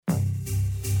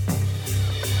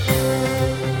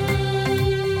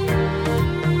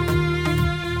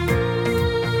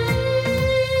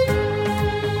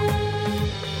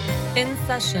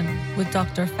Session with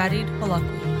Dr. Farid Holakwi.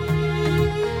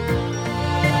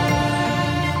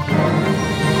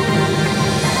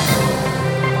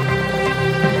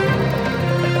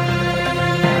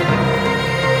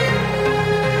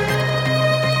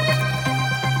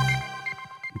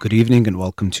 Good evening and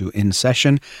welcome to In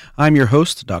Session. I'm your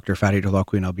host, Dr. Farid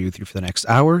Holakwi, and I'll be with you for the next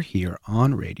hour here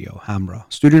on Radio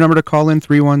Hamra. Studio number to call in,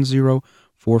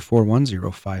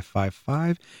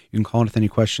 310-441-0555. You can call in with any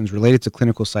questions related to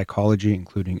clinical psychology,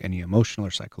 including any emotional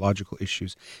or psychological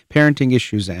issues, parenting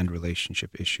issues, and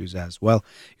relationship issues as well.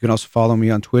 You can also follow me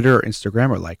on Twitter or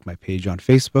Instagram or like my page on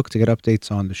Facebook to get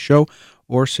updates on the show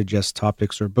or suggest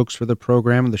topics or books for the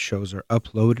program. The shows are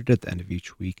uploaded at the end of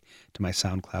each week to my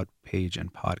SoundCloud page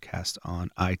and podcast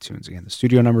on iTunes. Again, the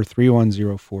studio number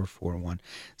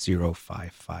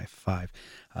 310-441-0555.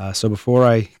 So before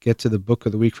I get to the book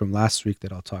of the week from last week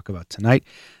that I'll talk about tonight,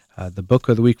 the book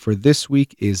of the week for this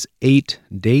week is 8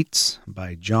 Dates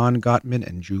by John Gottman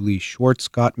and Julie Schwartz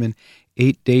Gottman.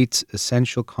 8 Dates,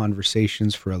 Essential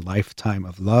Conversations for a Lifetime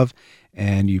of Love.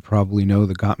 And you probably know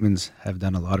the Gottmans have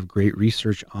done a lot of great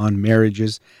research on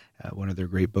marriages. One of their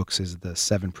great books is The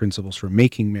 7 Principles for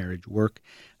Making Marriage Work.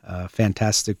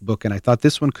 Fantastic book. And I thought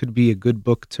this one could be a good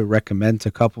book to recommend to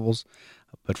couples.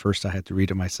 But first I had to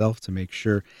read it myself to make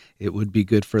sure it would be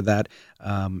good for that.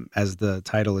 As the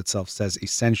title itself says,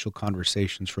 Essential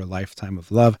Conversations for a Lifetime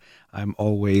of Love. I'm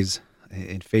always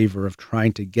in favor of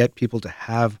trying to get people to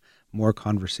have more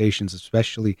conversations,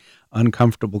 especially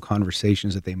uncomfortable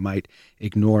conversations that they might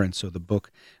ignore. And so the book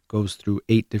goes through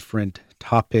 8 different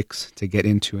topics to get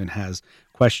into and has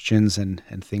questions and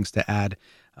things to add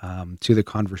to the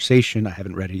conversation. I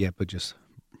haven't read it yet, but just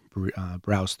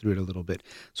browse through it a little bit.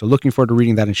 So looking forward to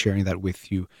reading that and sharing that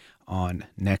with you on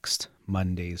next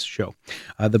Monday's show.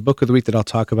 The book of the week that I'll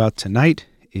talk about tonight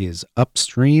is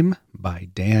Upstream by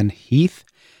Dan Heath.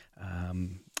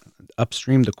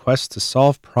 Upstream, the quest to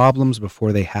solve problems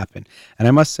before they happen. And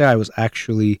I must say I was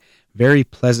actually very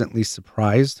pleasantly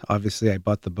surprised. Obviously, I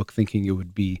bought the book thinking it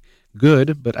would be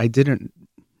good, but I didn't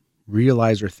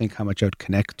realize or think how much I would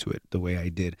connect to it the way I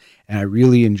did. And I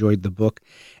really enjoyed the book.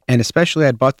 And especially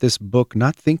I bought this book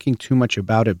not thinking too much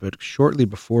about it, but shortly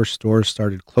before stores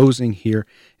started closing here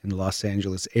in the Los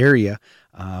Angeles area.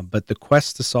 But the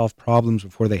quest to solve problems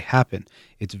before they happen,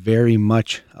 it's very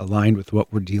much aligned with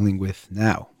what we're dealing with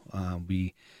now.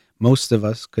 Most of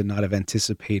us could not have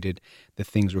anticipated the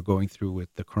things we're going through with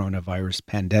the coronavirus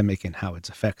pandemic and how it's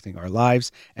affecting our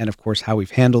lives, and of course how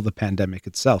we've handled the pandemic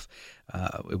itself.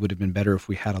 It would have been better if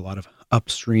we had a lot of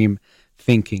upstream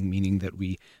thinking, meaning that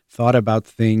we thought about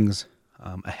things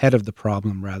ahead of the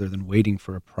problem rather than waiting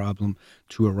for a problem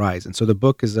to arise. And so the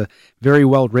book is a very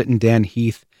well written. Dan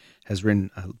Heath has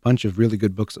written a bunch of really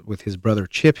good books with his brother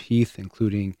Chip Heath,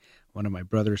 including one of my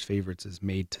brother's favorites is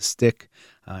Made to Stick,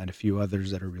 and a few others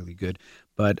that are really good.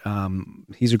 But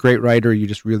he's a great writer. You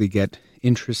just really get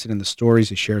interested in the stories.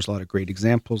 He shares a lot of great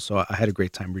examples. So I had a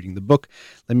great time reading the book.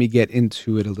 Let me get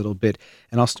into it a little bit.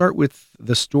 And I'll start with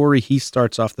the story he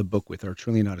starts off the book with, or it's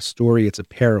really not a story. It's a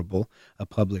parable, a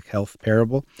public health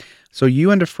parable. So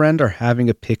you and a friend are having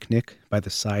a picnic by the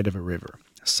side of a river.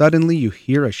 Suddenly you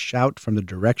hear a shout from the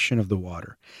direction of the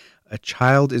water. A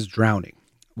child is drowning.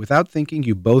 Without thinking,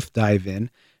 you both dive in,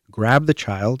 grab the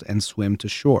child, and swim to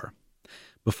shore.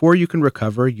 Before you can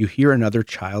recover, you hear another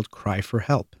child cry for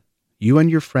help. You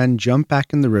and your friend jump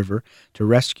back in the river to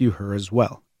rescue her as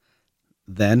well.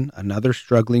 Then another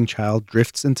struggling child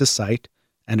drifts into sight,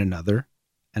 and another,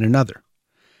 and another.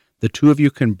 The two of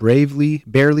you can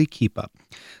barely keep up.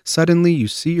 Suddenly, you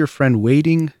see your friend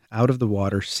wading out of the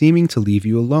water, seeming to leave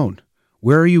you alone.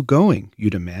 "Where are you going?" you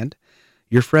demand.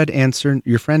 Your friend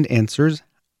answers,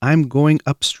 "I'm going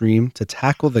upstream to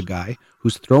tackle the guy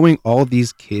who's throwing all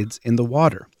these kids in the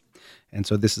water." And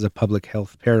so this is a public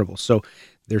health parable. So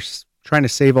they're trying to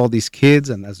save all these kids,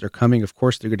 and as they're coming, of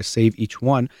course, they're going to save each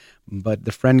one. But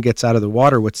the friend gets out of the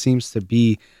water, what seems to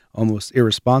be almost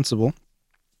irresponsible,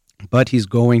 but he's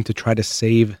going to try to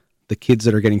save the kids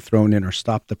that are getting thrown in or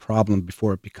stop the problem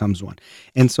before it becomes one.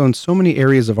 And so in so many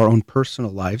areas of our own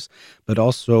personal lives, but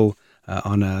also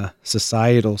on a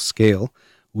societal scale,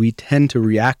 we tend to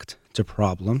react to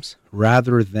problems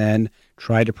rather than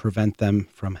try to prevent them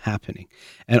from happening.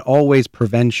 And always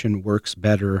prevention works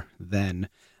better than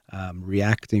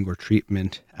reacting or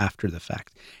treatment after the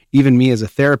fact. Even me as a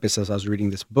therapist, as I was reading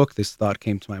this book, this thought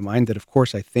came to my mind that, of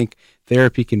course, I think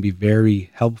therapy can be very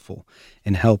helpful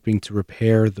in helping to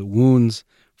repair the wounds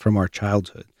from our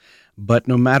childhood. But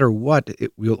no matter what,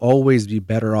 we'll always be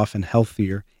better off and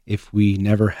healthier if we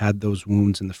never had those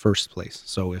wounds in the first place.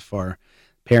 So if our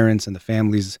parents and the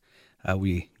families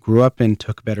we grew up in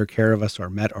took better care of us or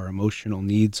met our emotional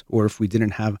needs, or if we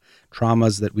didn't have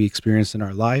traumas that we experienced in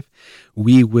our life,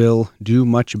 we will do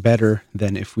much better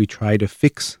than if we try to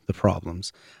fix the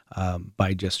problems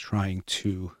by just trying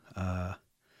to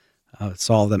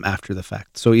solve them after the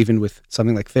fact. So even with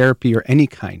something like therapy or any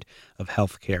kind of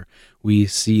healthcare, we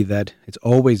see that it's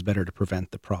always better to prevent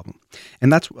the problem.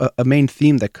 And that's a main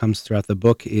theme that comes throughout the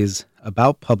book is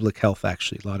about public health,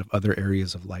 actually, a lot of other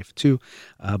areas of life too.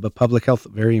 But public health,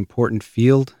 very important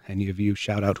field. Any of you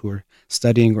shout out who are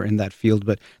studying or in that field,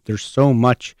 but there's so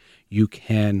much you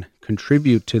can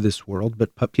contribute to this world,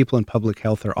 but people in public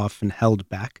health are often held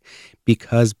back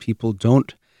because people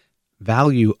don't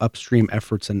value upstream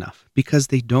efforts enough, because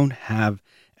they don't have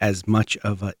as much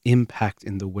of an impact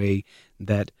in the way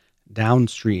that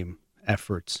downstream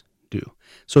efforts do.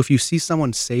 So if you see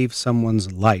someone save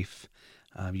someone's life,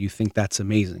 you think that's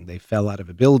amazing. They fell out of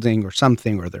a building or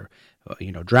something, or they're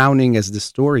drowning, as the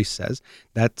story says.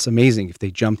 That's amazing if they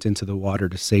jumped into the water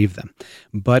to save them.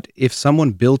 But if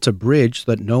someone built a bridge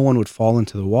so that no one would fall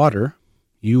into the water,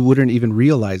 you wouldn't even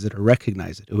realize it or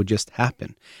recognize it. It would just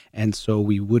happen. And so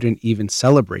we wouldn't even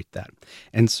celebrate that.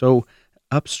 And so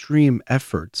upstream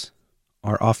efforts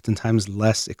are oftentimes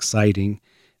less exciting,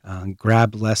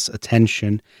 grab less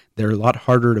attention. They're a lot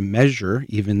harder to measure,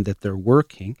 even that they're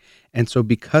working. And so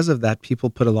because of that, people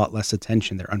put a lot less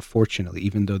attention there, unfortunately,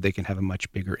 even though they can have a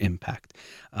much bigger impact.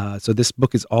 So this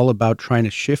book is all about trying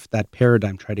to shift that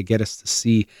paradigm, try to get us to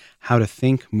see how to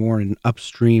think more in an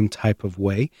upstream type of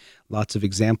way. Lots of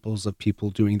examples of people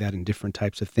doing that in different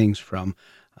types of things. From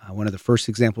one of the first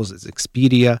examples is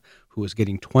Expedia, who was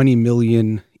getting 20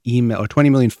 million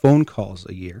phone calls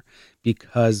a year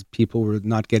because people were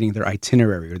not getting their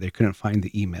itinerary or they couldn't find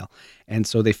the email. And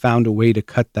so they found a way to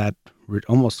cut that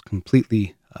almost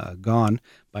completely gone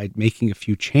by making a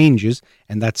few changes,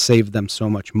 and that saved them so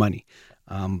much money.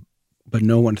 But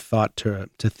no one thought to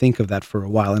think of that for a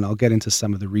while, and I'll get into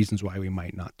some of the reasons why we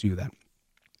might not do that.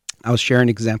 I'll share an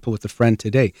example with a friend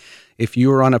today. If you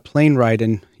were on a plane ride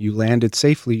and you landed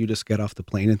safely, you just get off the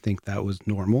plane and think that was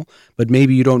normal. But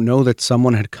maybe you don't know that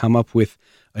someone had come up with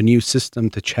a new system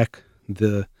to check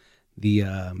the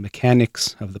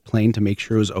mechanics of the plane to make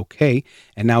sure it was okay.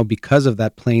 And now because of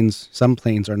that, some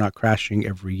planes are not crashing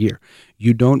every year.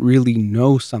 You don't really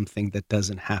know something that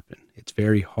doesn't happen. It's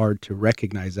very hard to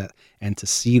recognize that and to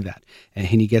see that. And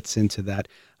he gets into that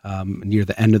near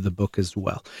the end of the book as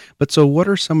well. But so what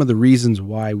are some of the reasons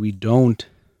why we don't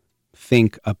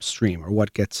think upstream, or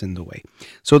what gets in the way?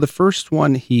 So the first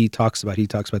one he talks about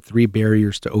 3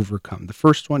 barriers to overcome. The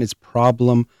first one is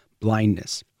problem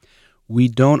blindness. We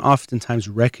don't oftentimes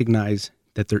recognize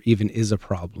that there even is a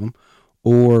problem,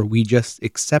 or we just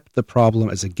accept the problem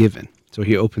as a given. So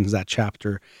he opens that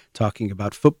chapter talking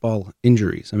about football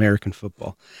injuries, American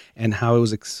football, and how it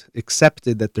was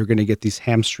accepted that they're going to get these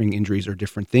hamstring injuries or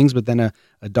different things. But then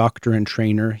a doctor and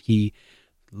trainer, he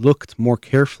looked more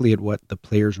carefully at what the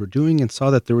players were doing and saw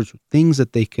that there was things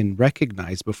that they can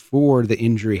recognize before the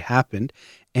injury happened,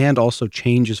 and also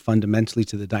changes fundamentally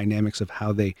to the dynamics of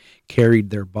how they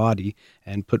carried their body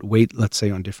and put weight, let's say,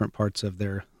 on different parts of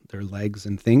their legs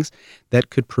and things that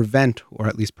could prevent, or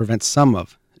at least prevent some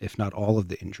of, if not all of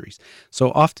the injuries. So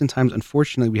oftentimes,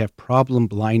 unfortunately, we have problem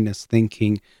blindness,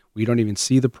 thinking we don't even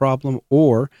see the problem,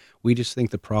 or we just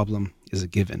think the problem is a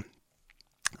given.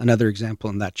 Another example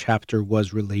in that chapter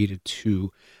was related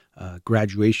to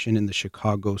graduation in the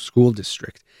Chicago school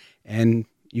district. And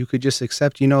you could just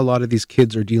accept, a lot of these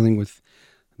kids are dealing with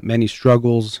many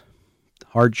struggles,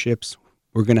 hardships.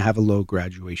 We're going to have a low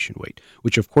graduation rate,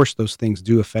 which of course those things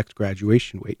do affect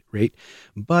graduation rate,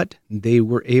 but they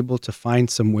were able to find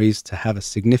some ways to have a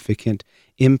significant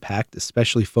impact,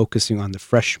 especially focusing on the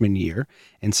freshman year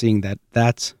and seeing that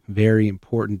that's very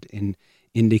important in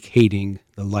indicating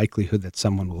the likelihood that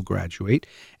someone will graduate.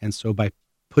 And so by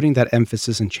putting that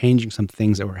emphasis and changing some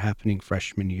things that were happening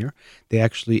freshman year, they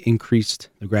actually increased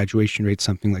the graduation rate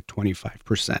something like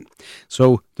 25%.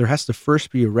 So there has to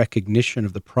first be a recognition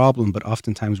of the problem, but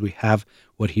oftentimes we have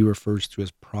what he refers to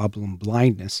as problem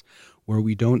blindness, where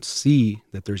we don't see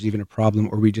that there's even a problem,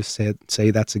 or we just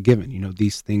say that's a given.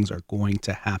 These things are going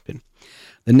to happen.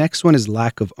 The next one is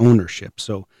lack of ownership.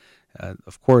 So,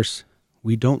 of course,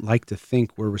 we don't like to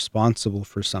think we're responsible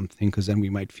for something, because then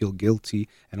we might feel guilty,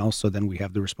 and also then we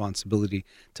have the responsibility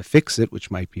to fix it,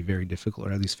 which might be very difficult,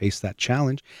 or at least face that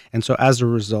challenge. And so as a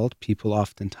result, people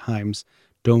oftentimes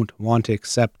don't want to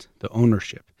accept the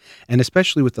ownership. And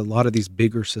especially with a lot of these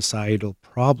bigger societal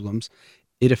problems,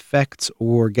 it affects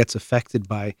or gets affected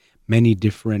by many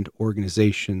different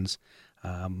organizations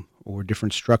or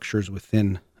different structures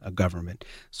within a government.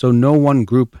 So no one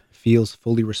group feels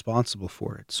fully responsible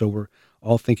for it. So we're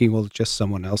all thinking, well, it's just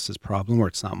someone else's problem, or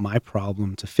it's not my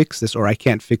problem to fix this, or I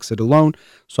can't fix it alone,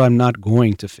 so I'm not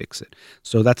going to fix it.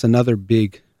 So that's another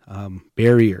big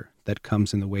barrier that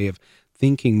comes in the way of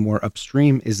thinking more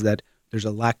upstream, is that there's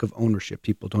a lack of ownership.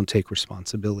 People don't take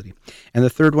responsibility. And the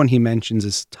third one he mentions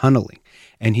is tunneling.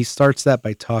 And he starts that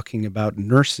by talking about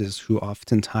nurses who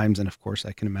oftentimes, and of course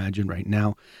I can imagine right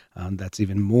now, that's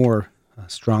even more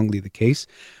strongly the case,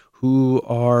 who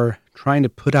are trying to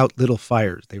put out little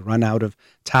fires. They run out of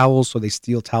towels, so they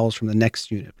steal towels from the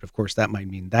next unit. But of course, that might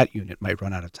mean that unit might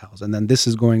run out of towels. And then this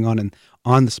is going on, and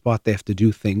on the spot they have to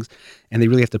do things. And they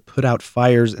really have to put out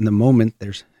fires in the moment.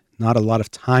 There's not a lot of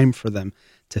time for them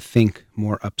to think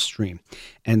more upstream.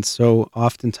 And so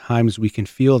oftentimes we can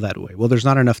feel that way. Well, there's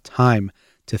not enough time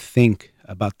to think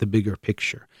about the bigger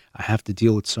picture. I have to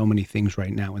deal with so many things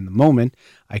right now in the moment.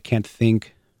 I can't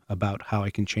think about how I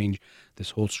can change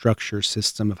this whole structure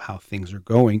system of how things are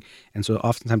going. And so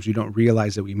oftentimes we don't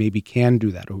realize that we maybe can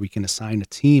do that, or we can assign a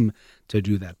team to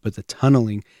do that. But the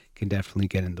tunneling can definitely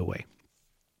get in the way.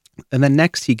 And then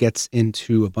next he gets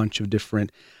into a bunch of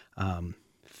different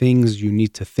things you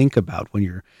need to think about when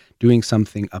you're doing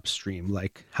something upstream,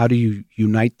 like how do you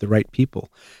unite the right people?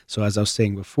 So as I was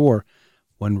saying before,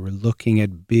 when we're looking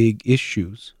at big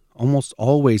issues, almost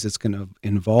always it's going to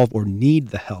involve or need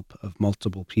the help of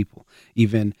multiple people.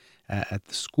 Even at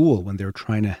the school, when they're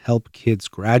trying to help kids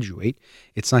graduate,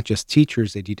 it's not just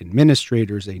teachers. They need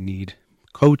administrators, they need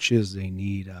coaches, they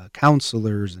need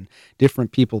counselors and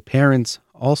different people, parents,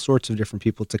 all sorts of different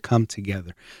people to come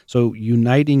together. So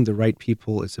uniting the right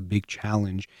people is a big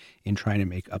challenge in trying to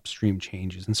make upstream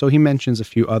changes. And so he mentions a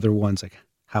few other ones, like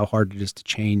how hard it is to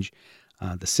change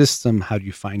the system, how do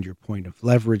you find your point of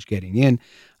leverage getting in,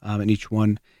 and each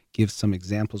one gives some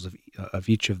examples of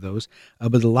each of those.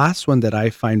 But the last one that I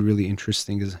find really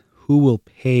interesting is who will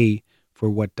pay for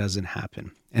what doesn't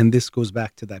happen. And this goes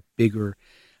back to that bigger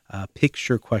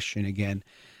picture question again,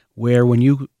 where when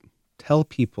you tell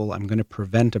people I'm going to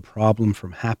prevent a problem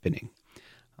from happening,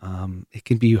 it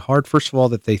can be hard, first of all,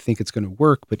 that they think it's going to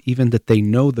work, but even that they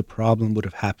know the problem would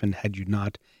have happened had you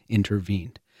not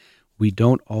intervened. We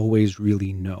don't always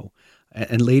really know.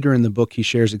 And later in the book, he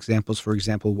shares examples, for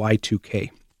example, Y2K.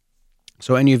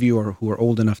 So any of you who are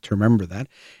old enough to remember that,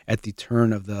 at the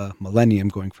turn of the millennium,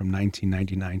 going from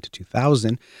 1999 to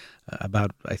 2000,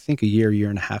 about, I think, a year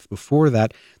and a half before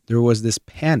that, there was this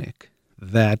panic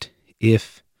that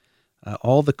if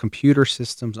all the computer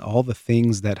systems, all the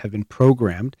things that have been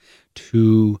programmed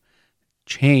to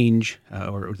change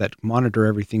or that monitor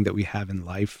everything that we have in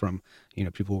life, from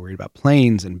people worried about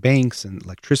planes and banks and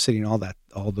electricity and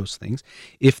all those things,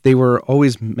 if they were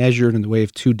always measured in the way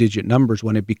of 2-digit numbers,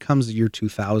 when it becomes the year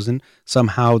 2000,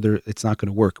 somehow it's not going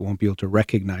to work. It won't be able to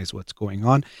recognize what's going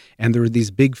on. And there were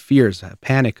these big fears,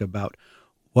 panic about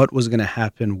what was going to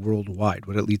happen worldwide.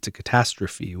 Would it lead to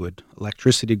catastrophe? Would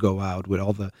electricity go out? Would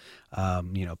all the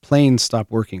planes stop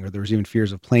working? Or there was even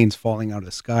fears of planes falling out of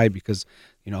the sky because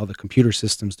all the computer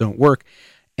systems don't work.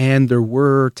 And there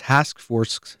were task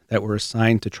forces that were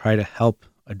assigned to try to help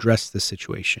address the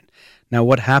situation. Now,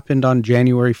 what happened on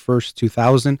January 1st,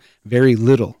 2000? Very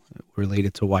little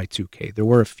related to Y2K. There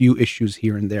were a few issues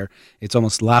here and there. It's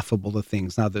almost laughable, the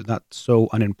things. Now, they're not so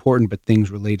unimportant, but things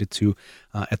related to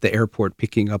at the airport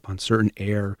picking up on certain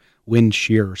air, wind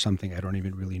shear or something. I don't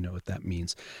even really know what that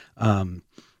means.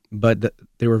 But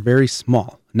they were very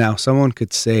small. Now, someone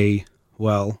could say,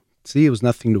 well, see, it was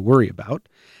nothing to worry about.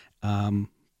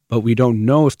 But we don't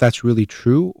know if that's really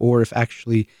true or if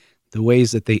actually the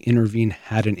ways that they intervene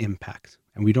had an impact.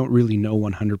 And we don't really know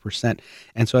 100%.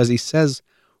 And so as he says,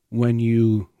 when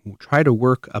you try to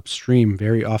work upstream,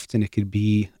 very often it could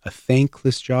be a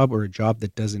thankless job or a job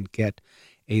that doesn't get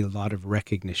a lot of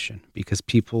recognition because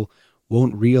people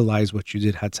won't realize what you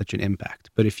did had such an impact.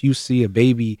 But if you see a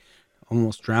baby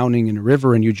almost drowning in a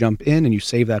river and you jump in and you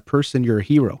save that person, you're a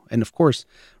hero. And of course,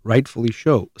 rightfully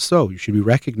so, you should be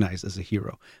recognized as a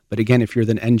hero. But again, if you're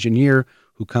the engineer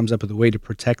who comes up with a way to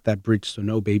protect that bridge so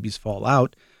no babies fall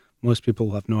out, most people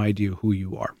will have no idea who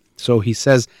you are. So he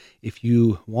says, if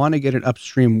you want to get an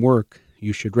upstream work,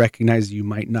 you should recognize you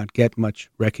might not get much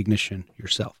recognition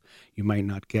yourself. You might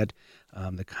not get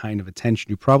the kind of attention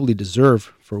you probably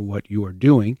deserve for what you are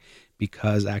doing,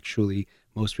 because actually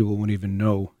most people won't even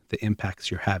know the impacts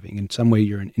you're having. In some way,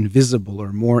 you're an invisible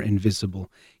or more invisible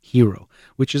hero,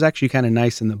 which is actually kind of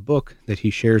nice in the book that he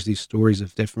shares these stories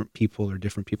of different people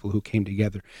who came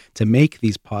together to make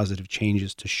these positive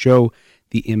changes, to show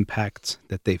the impacts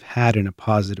that they've had in a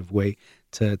positive way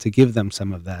to give them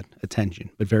some of that attention.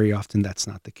 But very often that's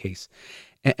not the case.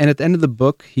 And at the end of the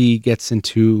book, he gets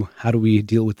into how do we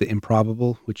deal with the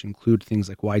improbable, which include things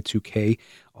like Y2K.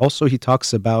 Also, he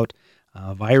talks about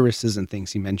viruses and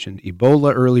things. He mentioned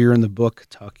Ebola earlier in the book,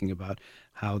 talking about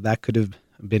how that could have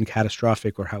been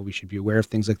catastrophic or how we should be aware of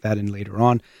things like that. And later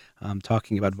on,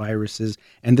 talking about viruses.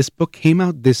 And this book came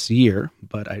out this year,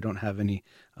 but I don't have any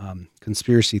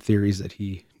conspiracy theories that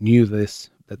he knew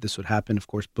that this would happen. Of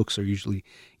course, books are usually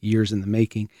years in the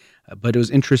making, but it was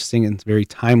interesting and very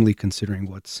timely considering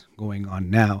what's going on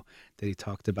now, that he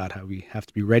talked about how we have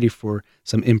to be ready for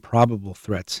some improbable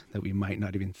threats that we might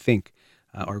not even think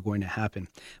are going to happen.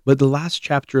 But the last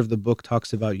chapter of the book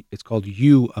talks about, it's called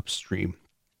You Upstream.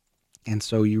 And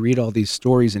so you read all these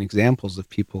stories and examples of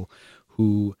people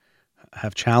who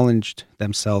have challenged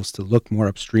themselves to look more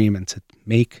upstream and to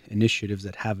make initiatives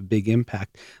that have a big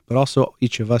impact. But also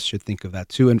each of us should think of that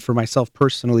too. And for myself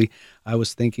personally, I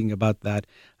was thinking about that,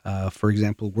 for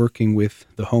example, working with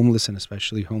the homeless and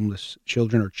especially homeless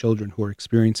children or children who are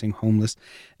experiencing homeless.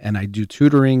 And I do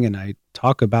tutoring and I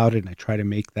talk about it and I try to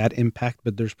make that impact,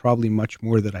 but there's probably much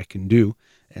more that I can do.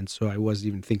 And so I was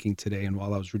even thinking today, and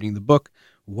while I was reading the book,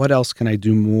 what else can I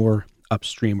do more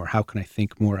upstream, or how can I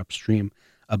think more upstream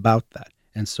about that?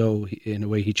 And so in a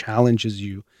way, he challenges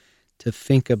you to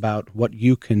think about what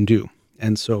you can do.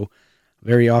 And so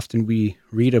very often we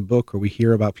read a book or we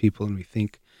hear about people and we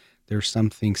think there's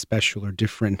something special or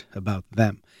different about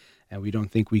them. And we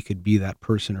don't think we could be that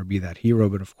person or be that hero,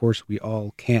 but of course we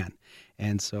all can.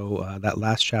 And so that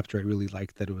last chapter, I really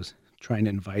liked that it was trying to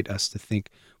invite us to think,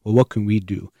 well, what can we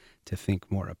do to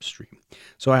think more upstream?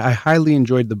 So I highly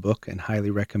enjoyed the book and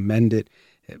highly recommend it,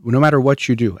 no matter what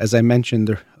you do. As I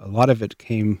mentioned, a lot of it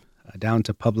came down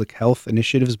to public health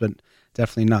initiatives, but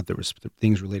definitely not. There was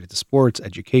things related to sports,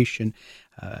 education,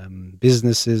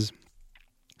 businesses,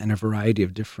 and a variety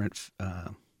of different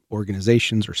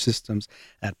organizations or systems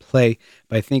at play.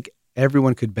 But I think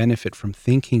everyone could benefit from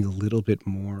thinking a little bit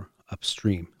more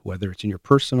upstream, whether it's in your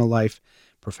personal life,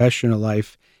 professional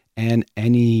life, and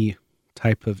any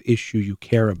type of issue you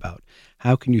care about.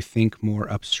 How can you think more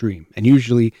upstream? And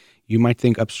usually you might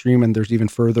think upstream and there's even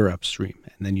further upstream.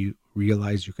 And then you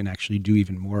realize you can actually do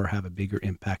even more or have a bigger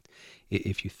impact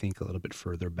if you think a little bit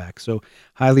further back. So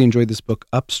highly enjoyed this book,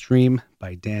 Upstream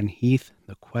by Dan Heath,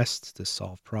 The Quest to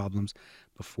Solve Problems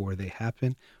Before They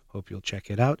Happen. Hope you'll check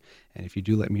it out. And if you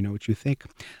do, let me know what you think.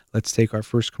 Let's take our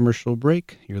first commercial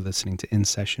break. You're listening to In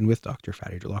Session with Dr.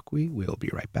 Farid Holakwi. We'll be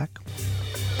right back.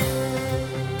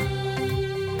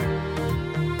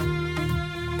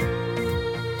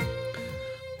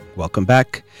 Welcome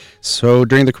back. So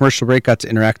during the commercial break, got to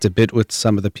interact a bit with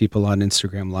some of the people on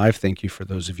Instagram Live. Thank you for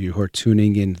those of you who are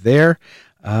tuning in there.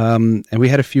 And we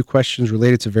had a few questions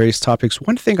related to various topics.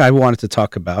 One thing I wanted to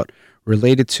talk about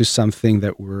related to something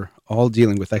that we're all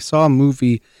dealing with. I saw a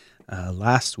movie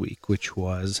last week, which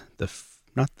was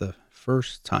not the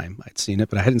first time I'd seen it,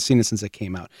 but I hadn't seen it since it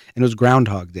came out. And it was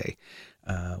Groundhog Day,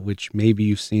 which maybe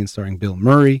you've seen, starring Bill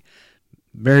Murray.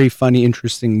 Very funny,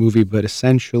 interesting movie, but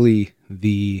essentially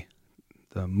the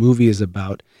movie is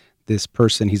about this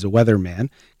person. He's a weatherman,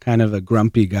 kind of a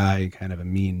grumpy guy, kind of a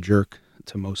mean jerk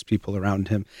to most people around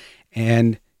him.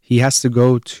 And he has to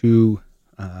go to,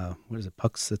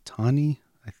 Puxatawny,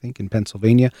 I think, in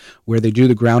Pennsylvania, where they do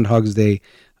the Groundhog's Day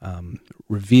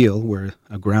reveal, where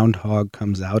a groundhog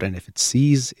comes out, and if it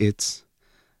sees its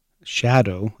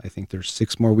shadow, I think there's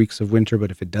 6 more weeks of winter,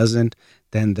 but if it doesn't,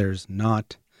 then there's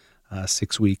not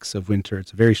 6 weeks of winter.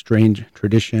 It's a very strange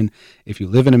tradition. If you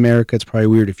live in America, it's probably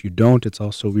weird. If you don't, it's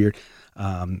also weird.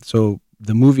 So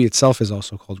the movie itself is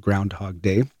also called Groundhog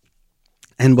Day.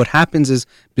 And what happens is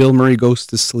Bill Murray goes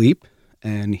to sleep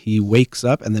and he wakes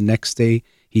up, and the next day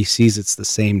he sees it's the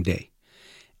same day.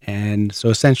 And so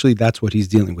essentially that's what he's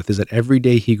dealing with, is that every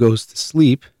day he goes to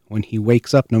sleep, when he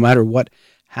wakes up, no matter what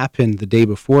happened the day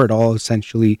before, it all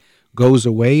essentially goes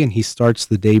away and he starts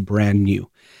the day brand new.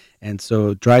 And so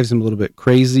it drives him a little bit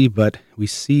crazy, but we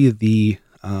see the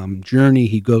journey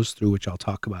he goes through, which I'll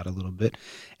talk about a little bit.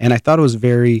 And I thought it was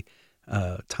very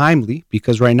timely,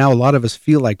 because right now a lot of us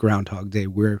feel like Groundhog Day,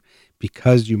 where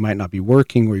because you might not be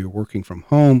working or you're working from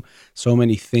home, so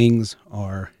many things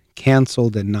are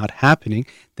canceled and not happening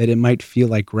that it might feel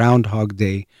like Groundhog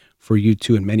Day for you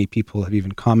too. And many people have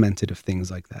even commented of things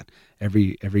like that.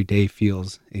 Every day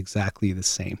feels exactly the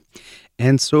same.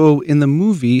 And so in the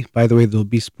movie, by the way, there'll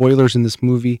be spoilers in this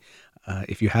movie.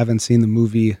 If you haven't seen the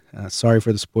movie, sorry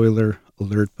for the spoiler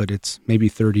alert, but it's maybe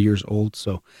 30 years old,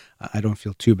 so I don't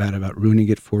feel too bad about ruining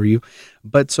it for you.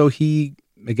 But so he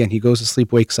goes to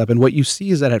sleep, wakes up, and what you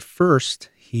see is that at first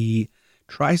he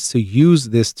tries to use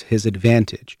this to his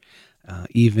advantage.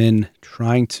 even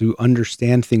trying to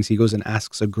understand things. He goes and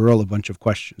asks a girl a bunch of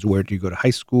questions. Where did you go to high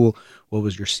school? What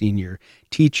was your senior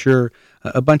teacher?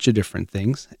 A bunch of different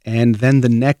things. And then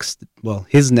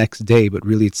his next day, but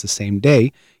really it's the same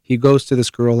day, he goes to this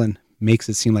girl and makes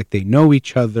it seem like they know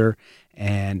each other,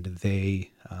 and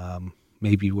they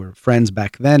maybe were friends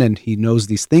back then, and he knows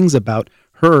these things about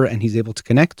her, and he's able to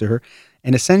connect to her.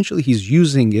 And essentially he's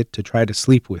using it to try to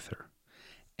sleep with her.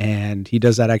 And he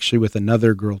does that actually with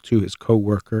another girl too, his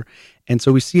co-worker. And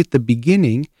so we see at the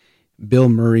beginning, Bill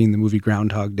Murray in the movie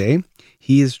Groundhog Day,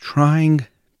 he is trying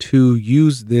to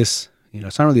use this,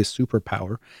 it's not really a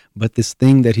superpower, but this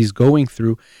thing that he's going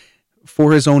through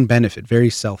for his own benefit, very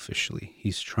selfishly.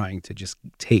 He's trying to just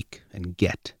take and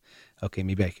get. Okay,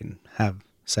 maybe I can have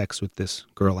sex with this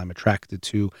girl I'm attracted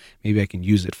to. Maybe I can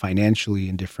use it financially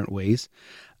in different ways.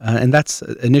 And that's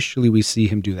initially we see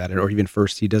him do that. Or even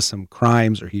first he does some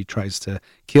crimes, or he tries to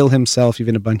kill himself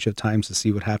even a bunch of times to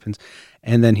see what happens.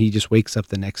 And then he just wakes up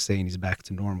the next day and he's back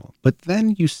to normal. But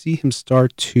then you see him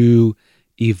start to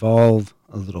evolve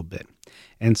a little bit.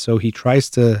 And so he tries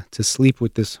to sleep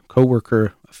with this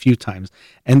coworker a few times.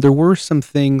 And there were some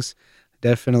things,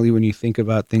 definitely when you think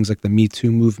about things like the Me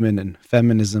Too movement and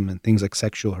feminism and things like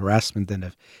sexual harassment that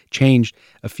have changed.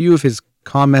 A few of his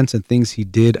comments and things he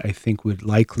did, I think, would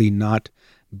likely not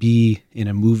be in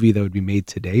a movie that would be made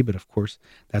today. But of course,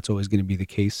 that's always going to be the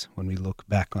case when we look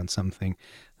back on something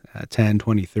 10,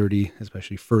 20, 30,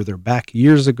 especially further back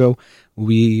years ago.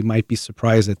 We might be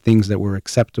surprised at things that were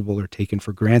acceptable or taken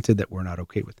for granted that we're not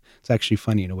okay with. It's actually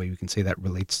funny in a way we can say that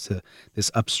relates to this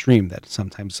upstream, that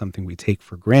sometimes something we take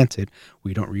for granted,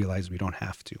 we don't realize we don't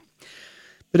have to.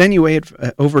 But anyway,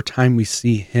 over time we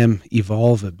see him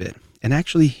evolve a bit. And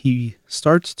actually he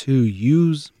starts to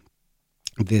use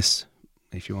this,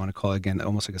 if you want to call it again,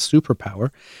 almost like a superpower,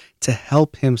 to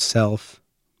help himself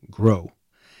grow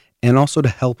and also to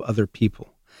help other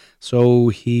people. So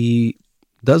he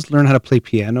does learn how to play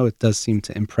piano. It does seem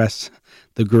to impress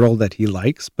the girl that he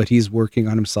likes, but he's working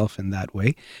on himself in that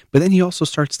way. But then he also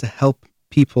starts to help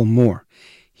people more.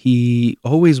 He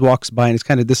always walks by, and it's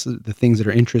kind of, this is the things that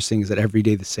are interesting, is that every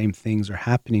day the same things are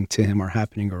happening to him or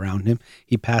happening around him.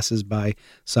 He passes by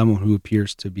someone who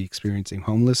appears to be experiencing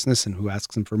homelessness and who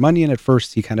asks him for money. And at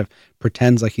first he kind of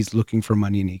pretends like he's looking for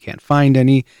money and he can't find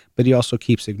any, but he also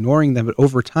keeps ignoring them. But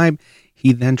over time,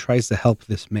 he then tries to help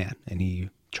this man, and he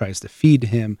tries to feed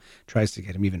him, tries to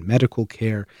get him even medical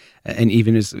care, and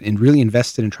even is really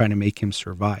invested in trying to make him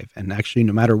survive. And actually,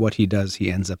 no matter what he does,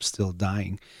 he ends up still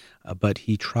dying. But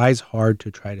he tries hard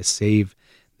to try to save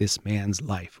this man's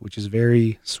life, which is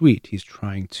very sweet. He's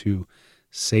trying to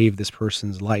save this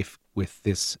person's life with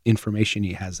this information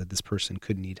he has that this person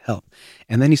could need help.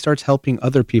 And then he starts helping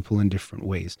other people in different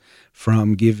ways,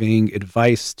 from giving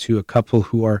advice to a couple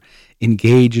who are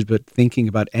engaged but thinking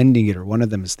about ending it, or one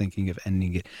of them is thinking of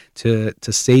ending it,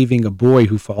 to saving a boy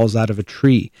who falls out of a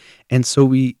tree. And so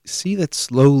we see that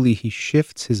slowly he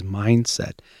shifts his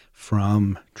mindset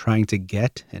from trying to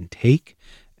get and take,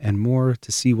 and more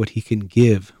to see what he can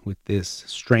give with this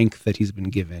strength that he's been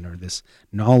given, or this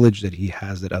knowledge that he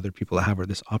has that other people have, or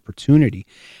this opportunity.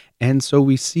 And so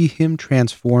we see him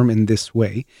transform in this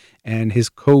way. And his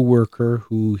co-worker,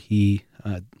 who he,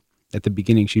 at the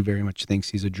beginning, she very much thinks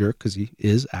he's a jerk because he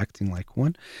is acting like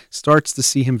one, starts to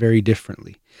see him very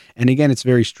differently. And again, it's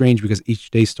very strange because each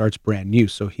day starts brand new.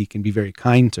 So he can be very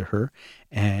kind to her,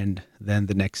 and then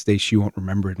the next day she won't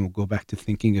remember it and will go back to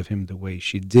thinking of him the way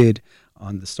she did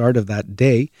on the start of that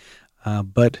day.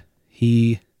 But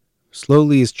he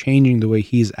slowly is changing the way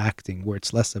he's acting, where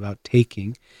it's less about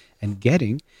taking and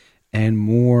getting and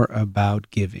more about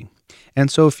giving.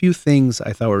 And so a few things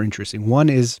I thought were interesting. One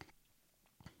is,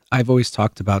 I've always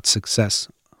talked about success,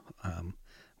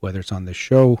 whether it's on this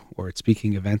show or at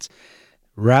speaking events,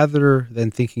 rather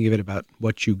than thinking of it about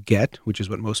what you get, which is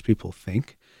what most people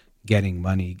think, getting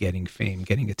money, getting fame,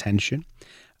 getting attention.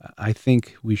 I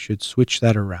think we should switch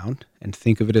that around and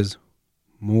think of it as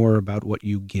more about what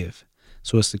you give.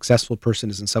 So a successful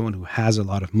person isn't someone who has a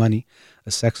lot of money.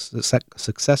 A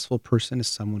successful person is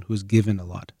someone who's given a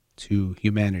lot to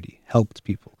humanity, helped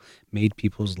people, made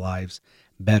people's lives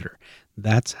better.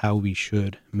 That's how we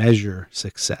should measure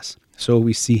success. So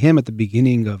we see him at the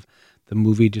beginning of the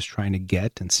movie just trying to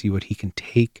get and see what he can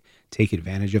take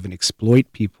advantage of and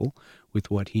exploit people with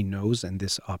what he knows and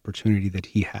this opportunity that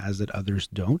he has that others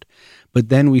don't. But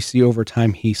then we see over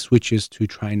time he switches to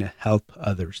trying to help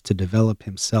others, to develop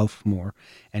himself more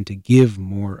and to give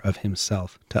more of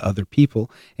himself to other people.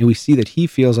 And we see that he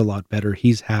feels a lot better.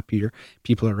 He's happier.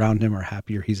 People around him are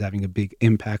happier. He's having a big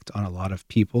impact on a lot of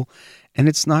people. And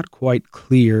it's not quite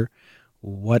clear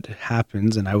what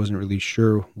happens, and I wasn't really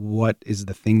sure what is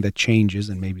the thing that changes,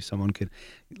 and maybe someone could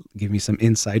give me some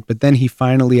insight. But then he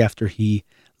finally, after he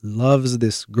loves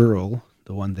this girl,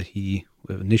 the one that he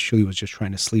initially was just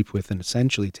trying to sleep with and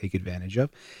essentially take advantage of,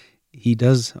 he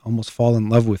does almost fall in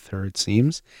love with her, it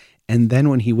seems. And then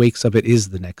when he wakes up, it is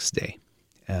the next day.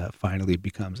 Finally, it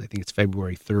becomes, I think it's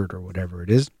February 3rd or whatever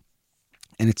it is,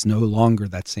 and it's no longer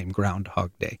that same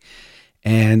Groundhog Day.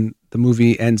 And the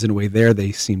movie ends in a way there.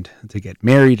 They seem to get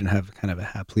married and have kind of a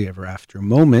happily ever after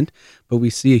moment. But we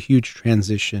see a huge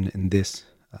transition in this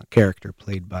character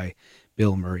played by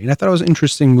Bill Murray. And I thought it was an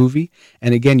interesting movie.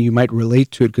 And again, you might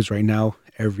relate to it because right now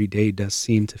every day does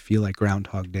seem to feel like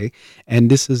Groundhog Day.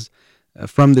 And this is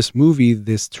from this movie,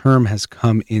 this term has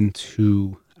come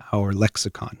into our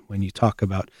lexicon. When you talk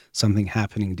about something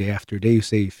happening day after day, you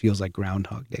say it feels like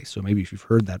Groundhog Day. So maybe if you've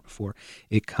heard that before,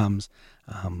 it comes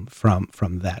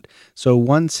from that. So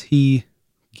once he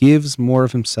gives more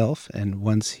of himself, and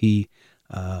once he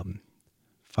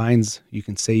finds, you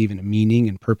can say, even a meaning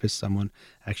and purpose. Someone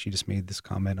actually just made this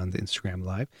comment on the Instagram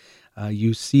Live.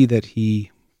 You see that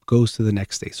he goes to the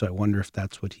next day. So I wonder if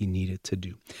that's what he needed to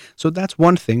do. So that's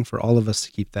one thing for all of us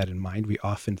to keep that in mind. We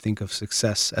often think of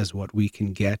success as what we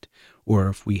can get, or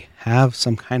if we have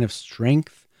some kind of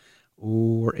strength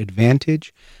or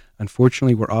advantage.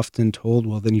 Unfortunately, we're often told,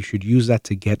 well, then you should use that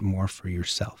to get more for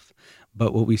yourself.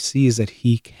 But what we see is that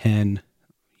he can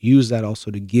use that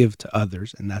also to give to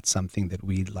others, and that's something that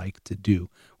we like to do,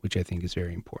 which I think is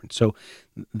very important. So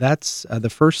that's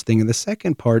the first thing. And the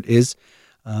second part is,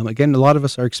 again, a lot of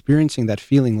us are experiencing that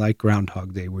feeling like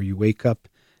Groundhog Day, where you wake up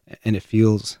and it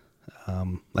feels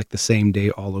like the same day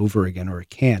all over again, or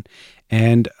it can.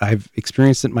 And I've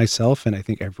experienced it myself, and I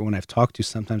think everyone I've talked to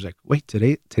sometimes like, wait,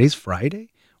 today's Friday?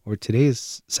 Or today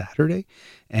is Saturday?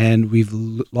 And we've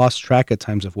lost track at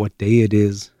times of what day it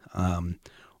is,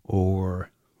 or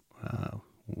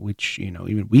which,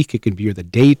 even week it could be, or the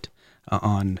date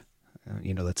on,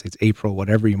 let's say it's April,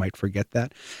 whatever, you might forget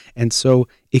that. And so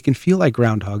it can feel like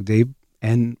Groundhog Day,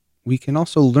 and we can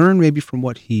also learn maybe from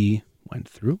what he went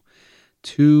through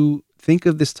to think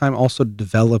of this time also to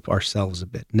develop ourselves a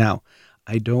bit. Now,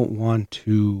 I don't want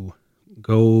to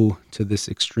go to this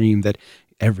extreme that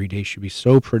every day should be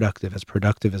so productive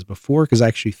as before, because I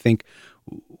actually think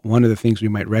one of the things we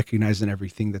might recognize in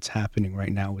everything that's happening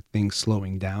right now with things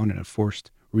slowing down and a forced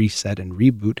reset and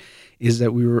reboot is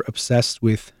that we were obsessed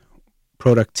with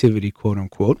productivity, quote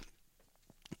unquote,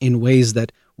 in ways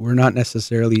that were not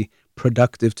necessarily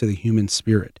productive to the human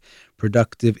spirit,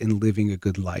 productive in living a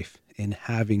good life, in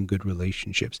having good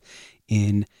relationships,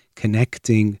 in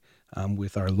connecting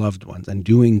with our loved ones and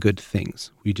doing good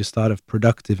things. We just thought of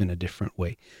productive in a different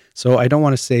way. So I don't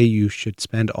want to say you should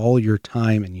spend all your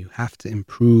time and you have to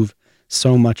improve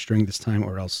so much during this time,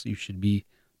 or else you should be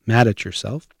mad at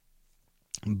yourself.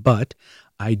 But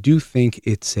I do think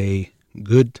it's a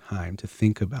good time to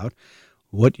think about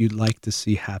what you'd like to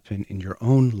see happen in your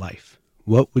own life.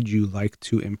 What would you like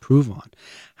to improve on?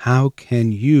 How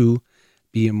can you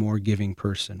be a more giving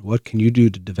person? What can you do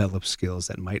to develop skills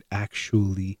that might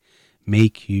actually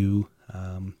make you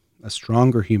a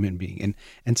stronger human being?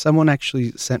 And someone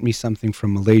actually sent me something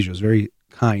from Malaysia. It was very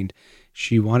kind.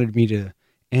 She wanted me to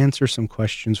answer some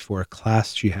questions for a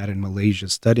class she had in Malaysia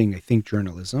studying, I think,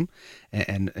 journalism,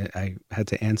 and I had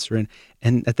to answer it.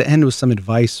 And at the end was some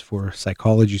advice for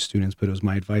psychology students, but it was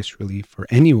my advice really for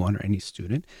anyone or any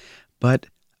student. But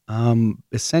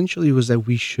essentially it was that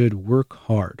we should work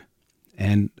hard.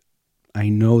 And I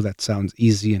know that sounds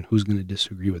easy, and who's going to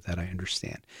disagree with that? I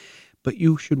understand. But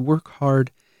you should work hard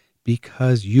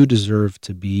because you deserve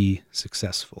to be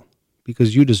successful,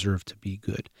 because you deserve to be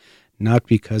good. Not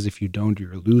because if you don't,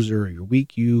 you're a loser or you're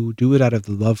weak. You do it out of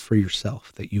the love for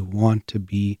yourself, that you want to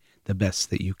be the best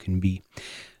that you can be.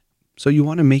 So you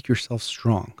want to make yourself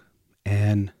strong.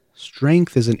 And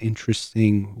strength is an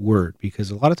interesting word,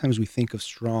 because a lot of times we think of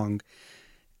strong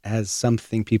as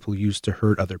something people use to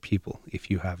hurt other people.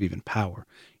 If you have even power,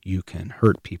 you can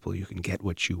hurt people. You can get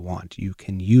what you want. You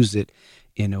can use it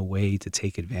in a way to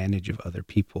take advantage of other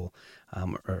people,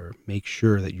 or make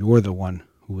sure that you're the one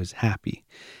who is happy.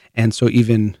 And so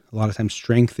even a lot of times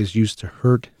strength is used to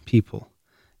hurt people.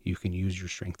 You can use your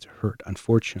strength to hurt,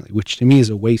 unfortunately, which to me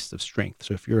is a waste of strength.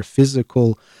 So if you're a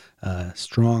physically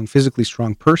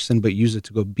strong person, but use it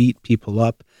to go beat people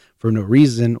up for no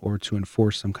reason, or to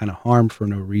enforce some kind of harm for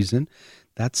no reason,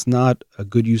 that's not a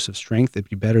good use of strength. It'd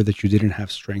be better that you didn't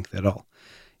have strength at all.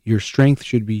 Your strength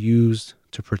should be used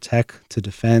to protect, to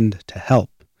defend, to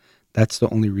help. That's the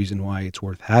only reason why it's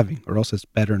worth having, or else it's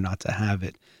better not to have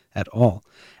it at all.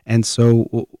 And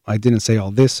so I didn't say all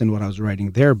this in what I was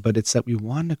writing there, but it's that we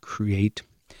want to create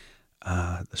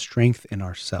the strength in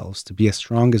ourselves to be as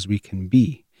strong as we can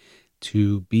be,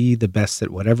 to be the best at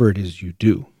whatever it is you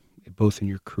do, both in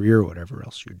your career or whatever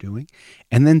else you're doing,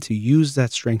 and then to use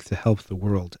that strength to help the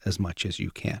world as much as you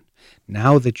can.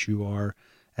 Now that you are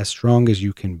as strong as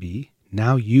you can be,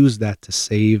 now use that to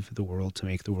save the world, to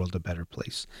make the world a better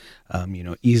place.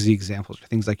 Easy examples are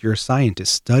things like you're a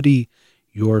scientist. Study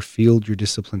your field, your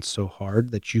discipline so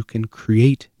hard that you can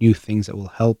create new things that will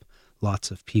help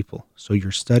lots of people. So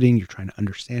you're studying, you're trying to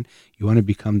understand, you want to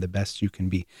become the best you can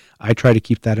be. I try to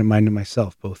keep that in mind in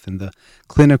myself, both in the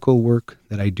clinical work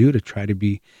that I do to try to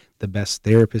be the best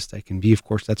therapist I can be. Of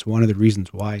course, that's one of the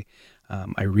reasons why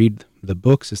I read the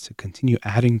books, is to continue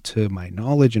adding to my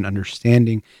knowledge and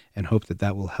understanding, and hope that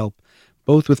that will help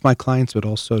both with my clients, but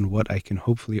also in what I can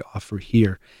hopefully offer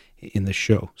here in the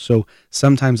show. So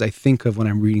sometimes I think of when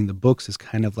I'm reading the books as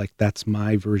kind of like that's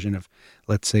my version of,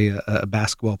 let's say, a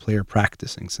basketball player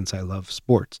practicing, since I love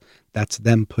sports. That's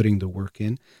them putting the work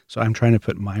in. So I'm trying to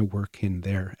put my work in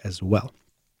there as well.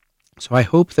 So I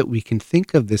hope that we can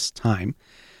think of this time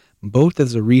both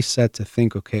as a reset to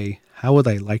think, okay, how would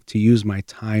I like to use my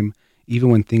time even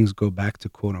when things go back to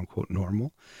quote unquote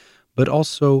normal, but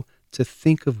also to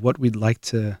think of what we'd like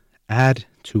to add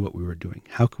to what we were doing.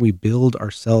 How can we build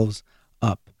ourselves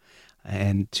up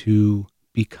and to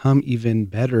become even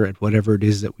better at whatever it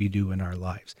is that we do in our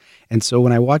lives? And so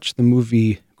when I watched the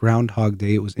movie Groundhog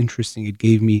Day, it was interesting. It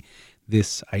gave me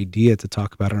this idea to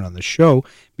talk about it on the show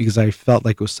because I felt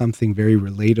like it was something very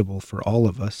relatable for all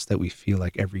of us, that we feel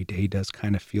like every day does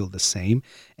kind of feel the same,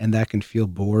 and that can feel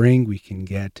boring. We can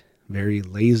get very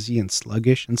lazy and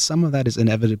sluggish, and some of that is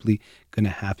inevitably going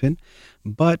to happen,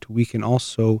 but we can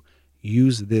also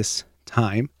use this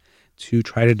time to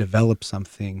try to develop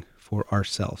something for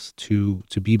ourselves to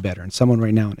be better. And someone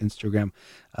right now on Instagram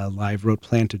Live wrote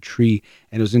 "plant a tree,"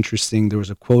 and it was interesting. There was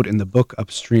a quote in the book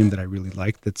Upstream that I really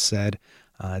liked that said,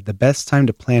 the best time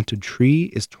to plant a tree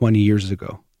is 20 years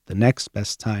ago. The next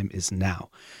best time is now.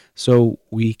 So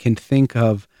we can think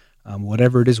of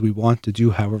whatever it is we want to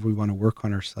do, however we want to work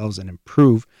on ourselves and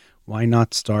improve. Why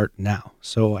not start now?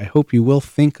 So I hope you will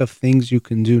think of things you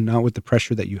can do, not with the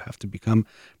pressure that you have to become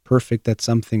perfect at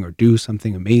something or do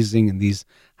something amazing in these,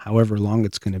 however long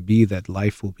it's going to be, that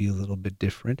life will be a little bit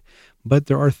different. But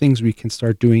there are things we can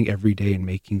start doing every day and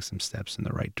making some steps in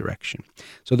the right direction.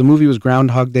 So the movie was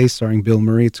Groundhog Day, starring Bill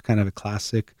Murray. It's kind of a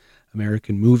classic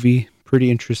American movie,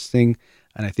 pretty interesting.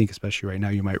 And I think especially right now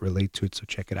you might relate to it, so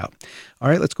check it out. All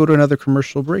right, let's go to another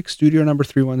commercial break. Studio number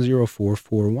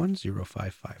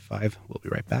 310-441-0555. We'll be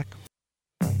right back.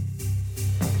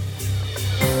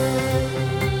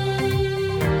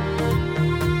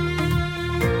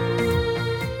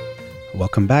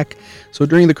 Welcome back. So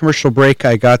during the commercial break,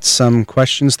 I got some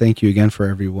questions. Thank you again for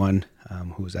everyone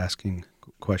who was asking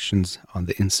questions on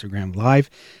the Instagram Live.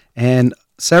 And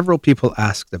several people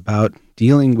asked about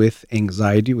dealing with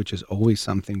anxiety, which is always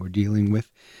something we're dealing with,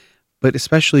 but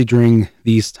especially during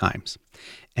these times.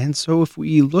 And so if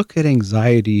we look at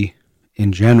anxiety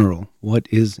in general, what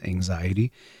is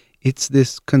anxiety? It's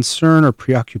this concern or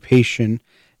preoccupation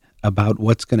about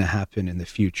what's going to happen in the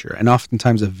future. And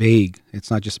oftentimes it's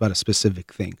not just about a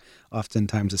specific thing.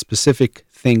 Oftentimes a specific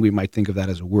thing, we might think of that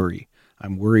as a worry.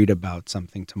 I'm worried about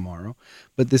something tomorrow.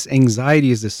 But this anxiety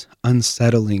is this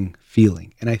unsettling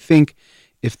feeling. And I think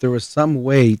if there was some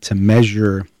way to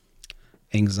measure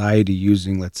anxiety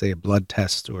using, let's say, a blood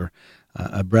test or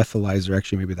a breathalyzer,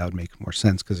 actually maybe that would make more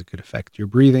sense because it could affect your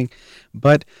breathing.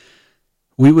 But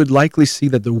we would likely see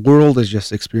that the world is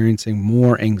just experiencing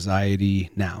more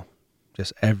anxiety now.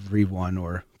 Just everyone,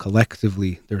 or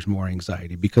collectively, there's more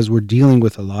anxiety because we're dealing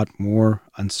with a lot more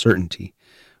uncertainty.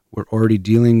 We're already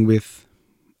dealing with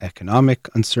economic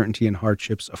uncertainty and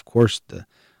hardships. Of course, the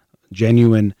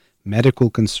genuine medical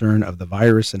concern of the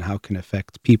virus and how it can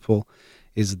affect people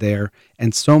is there.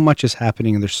 And so much is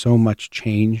happening and there's so much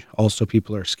change. Also,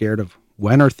 people are scared of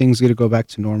when are things going to go back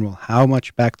to normal? How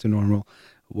much back to normal?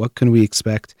 What can we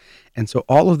expect? And so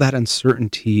all of that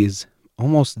uncertainty is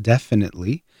almost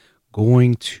definitely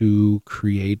going to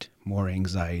create more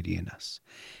anxiety in us.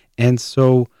 And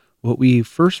so what we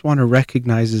first want to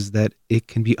recognize is that it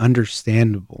can be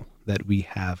understandable that we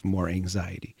have more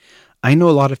anxiety. I know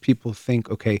a lot of people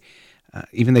think, okay,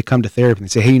 even they come to therapy and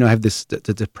they say, hey, I have this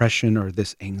the depression or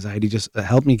this anxiety, just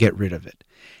help me get rid of it.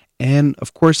 And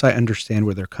of course, I understand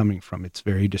where they're coming from. It's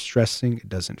very distressing. It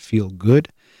doesn't feel good.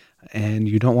 And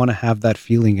you don't want to have that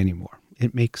feeling anymore.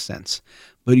 It makes sense.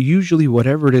 But usually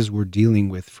whatever it is we're dealing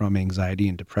with from anxiety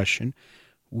and depression,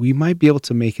 we might be able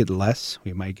to make it less.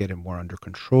 We might get it more under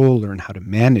control, learn how to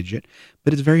manage it,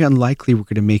 but it's very unlikely we're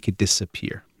going to make it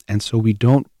disappear. And so we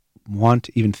don't want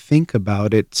to even think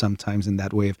about it sometimes in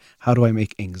that way of how do I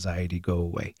make anxiety go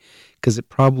away? Because it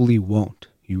probably won't.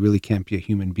 You really can't be a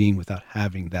human being without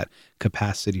having that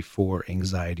capacity for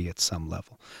anxiety at some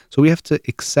level. So we have to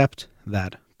accept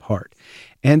that part.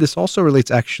 And this also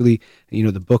relates actually,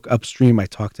 the book Upstream I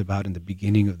talked about in the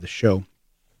beginning of the show.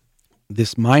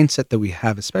 This mindset that we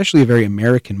have, especially a very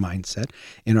American mindset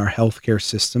in our healthcare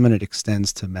system, and it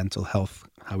extends to mental health,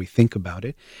 how we think about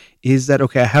it, is that,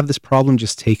 okay, I have this problem,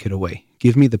 just take it away.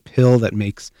 Give me the pill that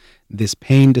makes this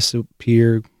pain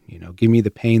disappear. Give me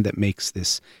the pain that makes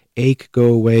this ache go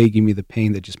away. Give me the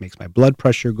pain that just makes my blood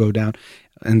pressure go down.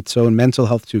 And so in mental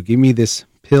health too, give me this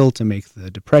pill to make the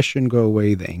depression go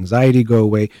away, the anxiety go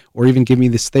away, or even give me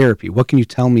this therapy. What can you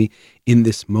tell me in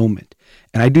this moment?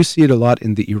 And I do see it a lot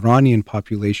in the Iranian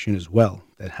population as well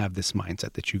that have this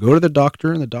mindset that you go to the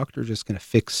doctor and the doctor is just going to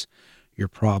fix your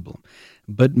problem.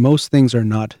 But most things are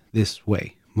not this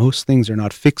way. Most things are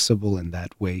not fixable in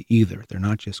that way either. They're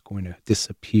not just going to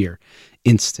disappear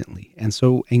instantly. And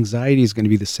so anxiety is going to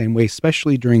be the same way,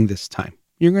 especially during this time.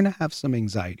 You're going to have some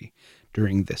anxiety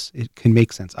during this. It can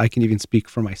make sense. I can even speak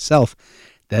for myself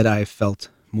that I've felt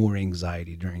more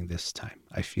anxiety during this time.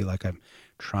 I feel like I'm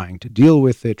trying to deal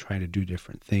with it, trying to do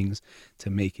different things to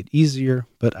make it easier.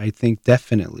 But I think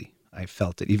definitely I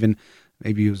felt it. Even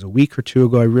maybe it was a week or two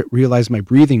ago, I realized my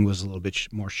breathing was a little bit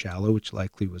more shallow, which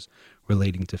likely was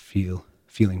relating to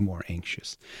feeling more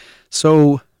anxious.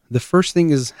 So the first thing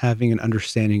is having an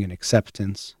understanding and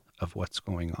acceptance of what's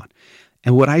going on.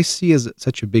 And what I see as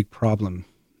such a big problem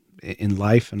in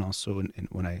life and also in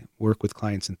when I work with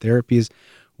clients in therapy is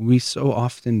we so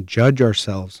often judge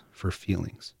ourselves for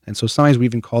feelings. And so sometimes we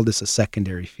even call this a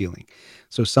secondary feeling.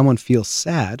 So someone feels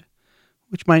sad,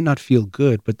 which might not feel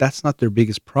good, but that's not their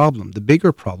biggest problem. The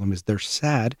bigger problem is they're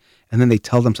sad, and then they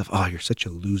tell themselves, oh, you're such a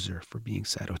loser for being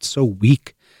sad. Oh, it's so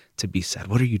weak to be sad.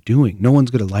 What are you doing? No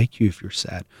one's going to like you if you're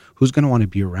sad. Who's going to want to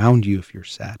be around you if you're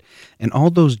sad? And all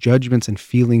those judgments and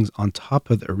feelings on top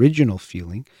of the original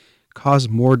feeling cause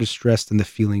more distress than the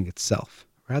feeling itself,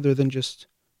 rather than just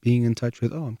being in touch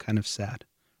with, oh, I'm kind of sad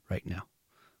right now.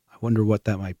 I wonder what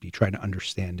that might be. Try to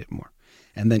understand it more.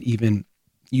 And then even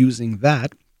using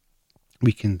that,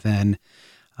 we can then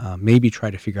maybe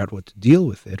try to figure out what to deal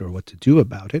with it or what to do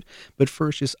about it. But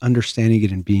first, just understanding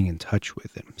it and being in touch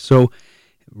with it. So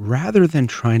rather than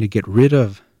trying to get rid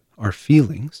of our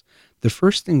feelings, the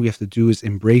first thing we have to do is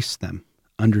embrace them,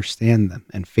 understand them,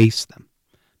 and face them.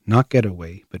 Not get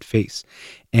away, but face.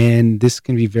 And this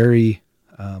can be very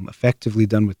effectively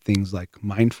done with things like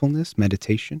mindfulness,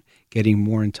 meditation, getting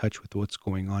more in touch with what's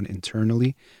going on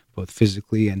internally, both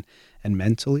physically and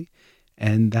mentally.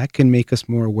 And that can make us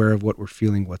more aware of what we're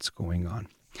feeling, what's going on.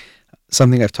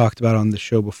 Something I've talked about on the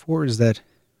show before is that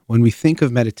when we think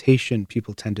of meditation,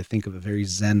 people tend to think of a very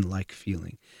Zen-like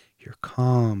feeling. You're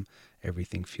calm,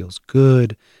 everything feels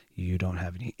good, you don't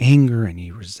have any anger,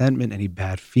 any resentment, any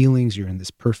bad feelings, you're in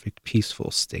this perfect, peaceful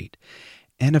state.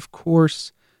 And of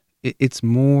course, it's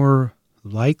more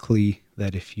likely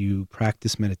that if you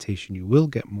practice meditation, you will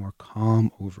get more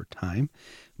calm over time.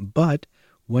 But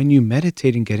when you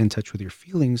meditate and get in touch with your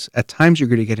feelings, at times you're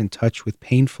going to get in touch with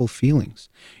painful feelings.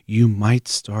 You might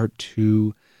start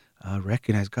to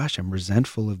recognize, gosh, I'm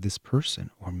resentful of this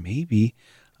person, or maybe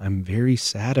I'm very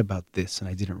sad about this and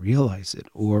I didn't realize it,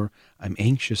 or I'm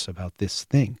anxious about this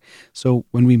thing. So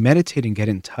when we meditate and get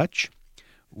in touch,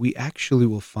 we actually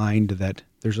will find that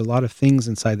there's a lot of things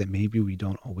inside that maybe we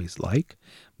don't always like,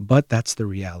 but that's the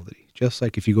reality. Just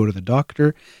like if you go to the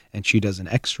doctor and she does an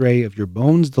x-ray of your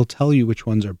bones, they'll tell you which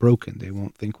ones are broken. They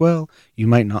won't think, well, you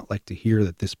might not like to hear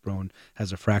that this bone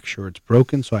has a fracture or it's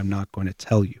broken, so I'm not going to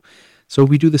tell you. So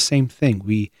we do the same thing.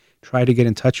 We try to get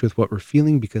in touch with what we're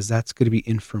feeling because that's going to be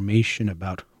information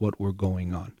about what we're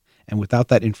going on. And without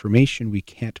that information, we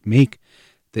can't make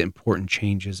the important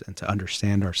changes and to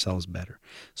understand ourselves better.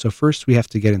 So first we have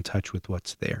to get in touch with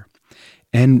what's there.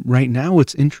 And right now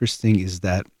what's interesting is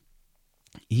that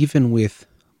even with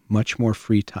much more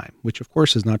free time, which of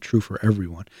course is not true for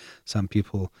everyone, some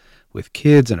people with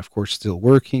kids and of course still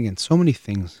working and so many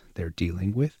things they're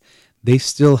dealing with, they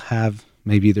still have,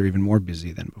 maybe they're even more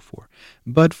busy than before.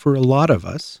 But for a lot of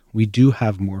us, we do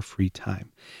have more free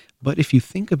time. But if you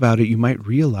think about it, you might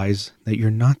realize that you're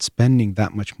not spending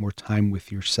that much more time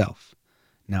with yourself.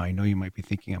 Now, I know you might be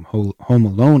thinking I'm home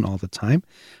alone all the time,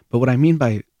 but what I mean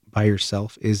by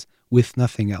yourself is with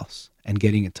nothing else and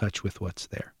getting in touch with what's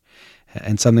there.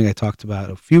 And something I talked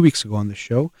about a few weeks ago on the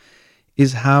show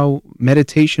is how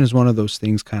meditation is one of those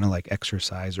things, kind of like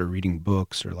exercise or reading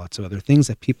books or lots of other things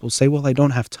that people say, well, I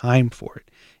don't have time for it.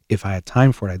 If I had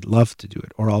time for it, I'd love to do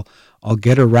it, or I'll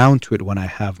get around to it when I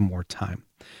have more time.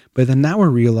 But then now we're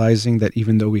realizing that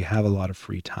even though we have a lot of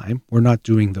free time, we're not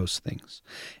doing those things.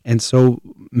 And so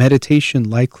meditation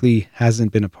likely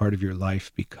hasn't been a part of your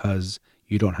life because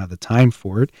you don't have the time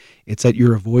for it. It's that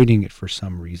you're avoiding it for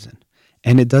some reason.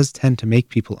 And it does tend to make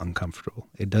people uncomfortable.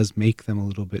 It does make them a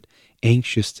little bit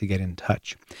anxious to get in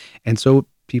touch. And so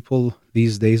people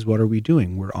these days, what are we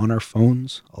doing? We're on our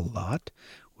phones a lot.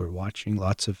 We're watching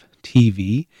lots of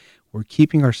TV. We're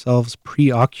keeping ourselves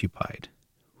preoccupied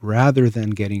rather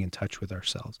than getting in touch with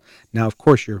ourselves. Now, of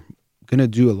course, you're going to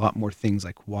do a lot more things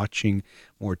like watching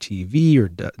more TV or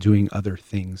doing other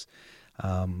things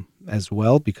as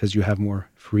well because you have more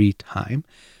free time.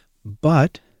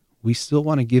 But we still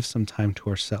want to give some time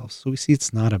to ourselves. So we see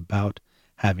it's not about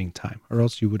having time, or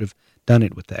else you would have done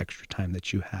it with the extra time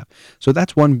that you have. So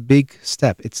that's one big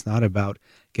step. It's not about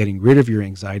getting rid of your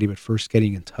anxiety, but first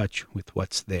getting in touch with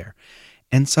what's there.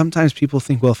 And sometimes people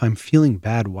think, well, if I'm feeling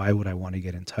bad, why would I want to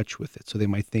get in touch with it? So they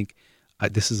might think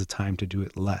this is a time to do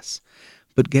it less.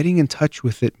 But getting in touch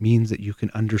with it means that you can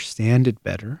understand it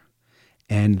better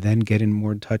and then get in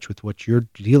more in touch with what you're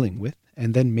dealing with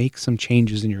and then make some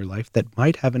changes in your life that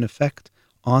might have an effect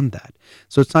on that.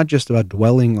 So it's not just about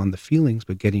dwelling on the feelings,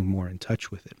 but getting more in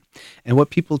touch with it. And what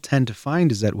people tend to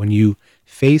find is that when you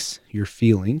face your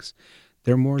feelings,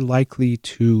 they're more likely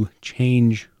to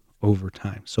change over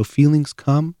time. So feelings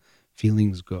come,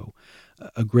 feelings go.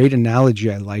 A great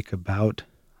analogy I like about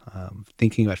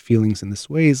thinking about feelings in this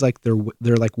way is like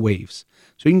they're like waves.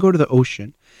 So you can go to the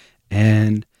ocean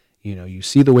and you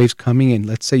see the waves coming, and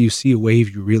let's say you see a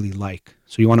wave you really like,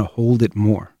 so you want to hold it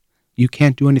more. You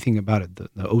can't do anything about it.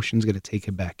 The ocean's going to take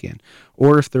it back in.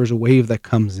 Or if there's a wave that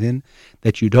comes in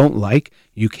that you don't like,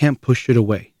 you can't push it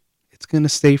away. It's going to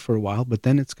stay for a while, but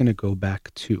then it's going to go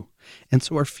back too. And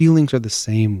so our feelings are the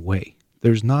same way.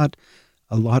 There's not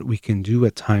a lot we can do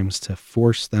at times to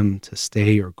force them to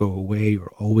stay or go away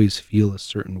or always feel a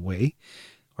certain way.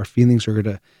 Our feelings are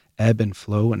going to ebb and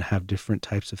flow and have different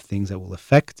types of things that will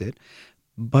affect it.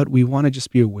 But we want to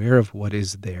just be aware of what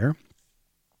is there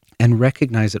and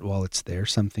recognize it while it's there,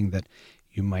 something that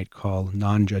you might call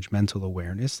non-judgmental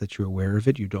awareness, that you're aware of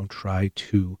it. You don't try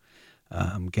to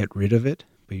get rid of it,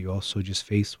 but you also just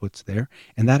face what's there.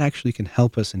 And that actually can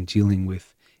help us in dealing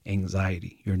with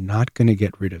anxiety. You're not going to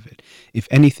get rid of it. If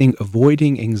anything,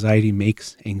 avoiding anxiety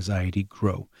makes anxiety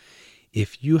grow.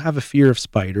 If you have a fear of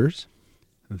spiders,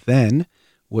 then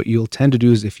what you'll tend to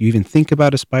do is if you even think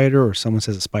about a spider or someone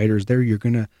says a spider is there, you're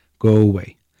going to go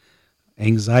away.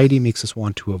 Anxiety makes us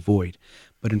want to avoid.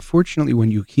 But unfortunately,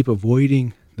 when you keep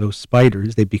avoiding those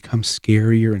spiders, they become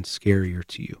scarier and scarier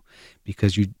to you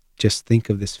because you just think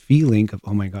of this feeling of,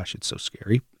 oh my gosh, it's so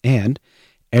scary. And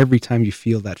every time you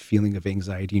feel that feeling of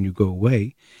anxiety and you go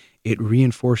away, it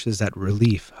reinforces that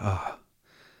relief. I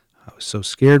was so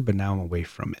scared, but now I'm away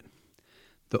from it.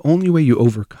 The only way you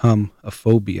overcome a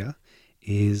phobia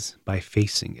is by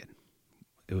facing it.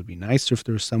 It would be nicer if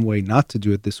there was some way not to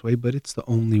do it this way, but it's the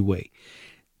only way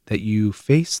that you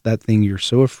face that thing you're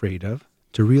so afraid of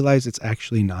to realize it's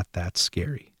actually not that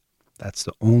scary. That's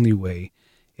the only way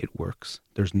it works.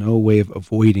 There's no way of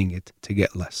avoiding it to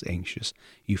get less anxious.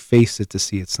 You face it to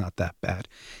see it's not that bad.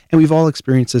 And we've all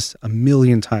experienced this a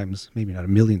million times, maybe not a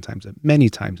million times, but many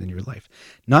times in your life.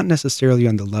 Not necessarily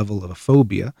on the level of a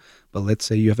phobia, but let's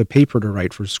say you have a paper to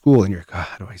write for school and you're like,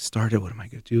 how do I start it? What am I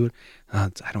going to do? I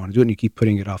don't want to do it. And you keep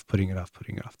putting it off.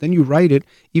 Then you write it.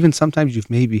 Even sometimes you've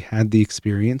maybe had the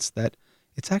experience that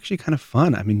it's actually kind of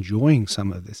fun. I'm enjoying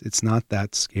some of this. It's not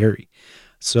that scary.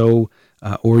 So,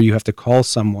 or you have to call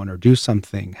someone or do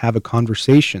something, have a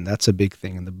conversation. That's a big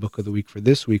thing. And the book of the week for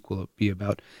this week will be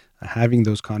about having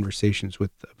those conversations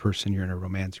with the person you're in a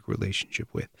romantic relationship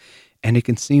with. And it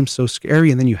can seem so scary.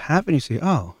 And then you have it and you say,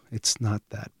 oh, it's not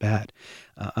that bad.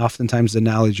 Oftentimes the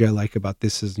analogy I like about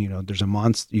this is, there's a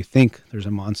monster, you think there's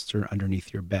a monster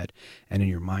underneath your bed. And in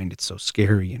your mind, it's so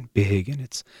scary and big and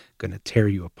it's going to tear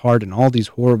you apart and all these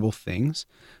horrible things.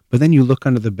 But then you look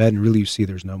under the bed and really you see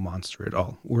there's no monster at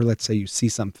all. Or let's say you see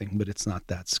something, but it's not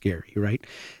that scary, right?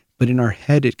 But in our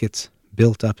head, it gets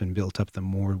built up the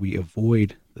more we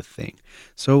avoid the thing.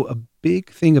 So a big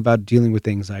thing about dealing with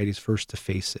anxiety is first to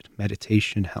face it.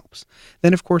 Meditation helps.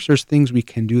 Then, of course, there's things we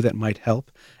can do that might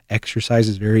help. Exercise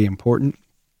is very important.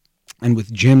 And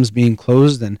with gyms being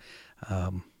closed and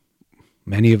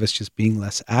many of us just being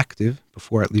less active,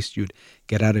 before at least you'd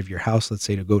get out of your house, let's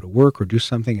say to go to work or do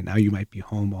something, and now you might be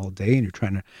home all day and you're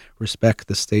trying to respect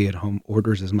the stay-at-home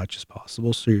orders as much as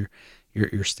possible, so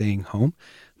you're staying home.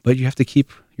 But you have to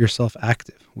keep yourself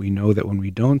active. We know that when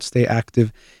we don't stay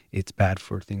active, it's bad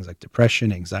for things like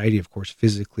depression, anxiety, of course,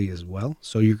 physically as well.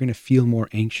 So you're going to feel more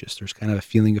anxious. There's kind of a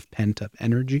feeling of pent-up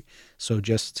energy. So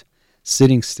just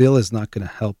Sitting still is not going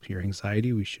to help your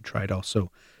anxiety. We should try to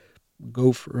also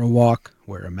go for a walk,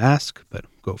 wear a mask, but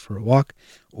go for a walk.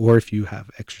 Or if you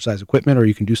have exercise equipment or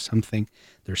you can do something,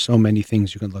 there's so many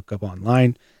things you can look up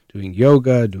online, doing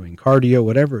yoga, doing cardio,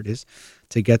 whatever it is,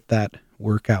 to get that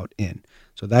workout in.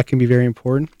 So that can be very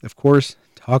important. Of course,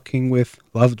 talking with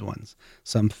loved ones,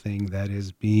 something that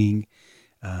is being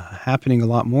happening a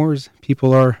lot more is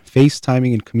people are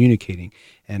FaceTiming and communicating.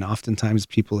 And oftentimes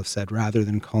people have said rather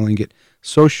than calling it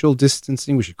social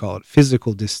distancing, we should call it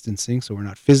physical distancing. So we're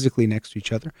not physically next to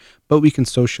each other, but we can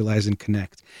socialize and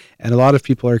connect. And a lot of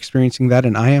people are experiencing that,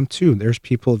 and I am too. There's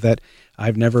people that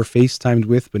I've never FaceTimed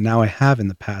with, but now I have in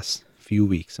the past few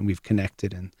weeks, and we've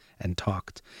connected and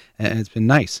talked, and it's been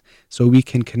nice. So we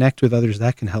can connect with others.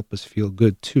 That can help us feel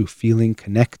good too. Feeling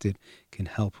connected can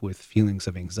help with feelings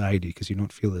of anxiety because you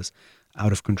don't feel as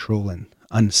out of control and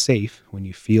unsafe when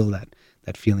you feel that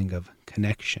feeling of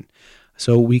connection.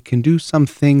 So we can do some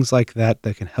things like that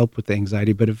can help with the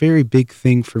anxiety. But a very big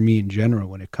thing for me in general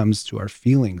when it comes to our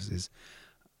feelings is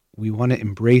we want to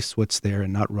embrace what's there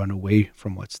and not run away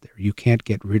from what's there. You can't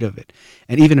get rid of it.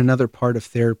 And even another part of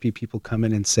therapy, people come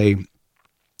in and say,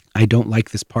 I don't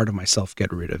like this part of myself,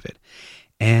 get rid of it.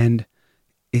 And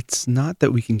it's not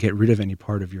that we can get rid of any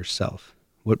part of yourself.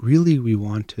 What really we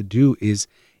want to do is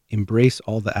embrace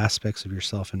all the aspects of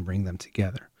yourself and bring them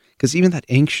together. Because even that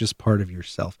anxious part of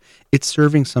yourself, it's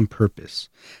serving some purpose.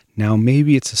 Now,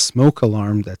 maybe it's a smoke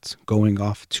alarm that's going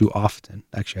off too often.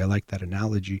 Actually, I like that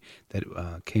analogy that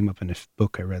came up in a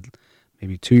book I read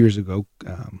maybe 2 years ago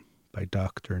by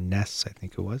Dr. Ness, I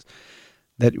think it was,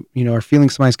 that, our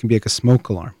feelings sometimes can be like a smoke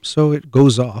alarm. So it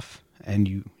goes off,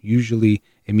 and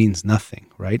it means nothing,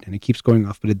 right? And it keeps going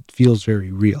off, but it feels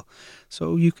very real.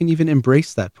 So you can even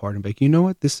embrace that part and be like, you know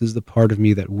what? This is the part of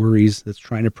me that worries, that's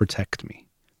trying to protect me,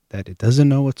 that it doesn't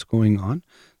know what's going on.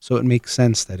 So it makes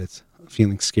sense that it's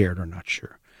feeling scared or not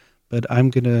sure. But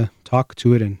I'm going to talk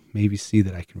to it and maybe see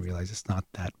that I can realize it's not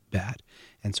that bad.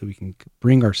 And so we can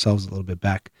bring ourselves a little bit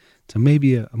back to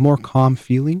maybe a more calm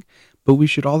feeling. But we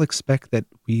should all expect that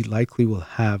we likely will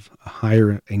have a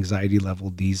higher anxiety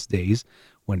level these days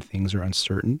when things are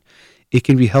uncertain. It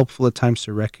can be helpful at times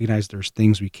to recognize there's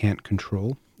things we can't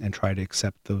control and try to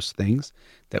accept those things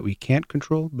that we can't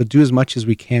control, but do as much as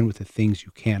we can with the things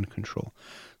you can control.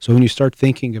 So when you start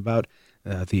thinking about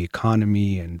the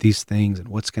economy and these things and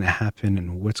what's going to happen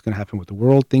with the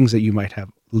world, things that you might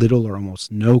have little or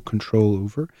almost no control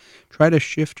over, try to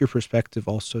shift your perspective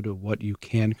also to what you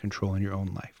can control in your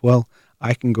own life. Well,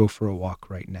 I can go for a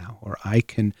walk right now, or I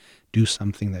can do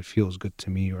something that feels good to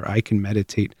me, or I can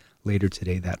meditate later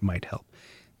today. That might help.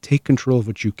 Take control of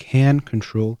what you can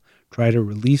control. Try to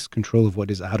release control of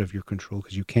what is out of your control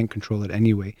because you can't control it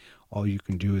anyway. All you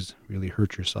can do is really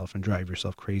hurt yourself and drive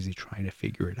yourself crazy trying to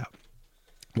figure it out.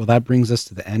 Well, that brings us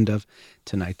to the end of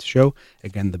tonight's show.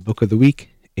 Again, the book of the week,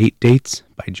 8 Dates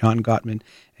by John Gottman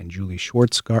and Julie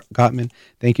Schwartz Gottman.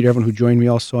 Thank you to everyone who joined me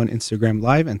also on Instagram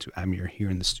Live and to Amir here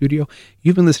in the studio.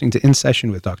 You've been listening to In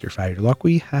Session with Dr. Fadi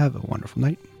Holakouee. Have a wonderful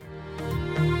night.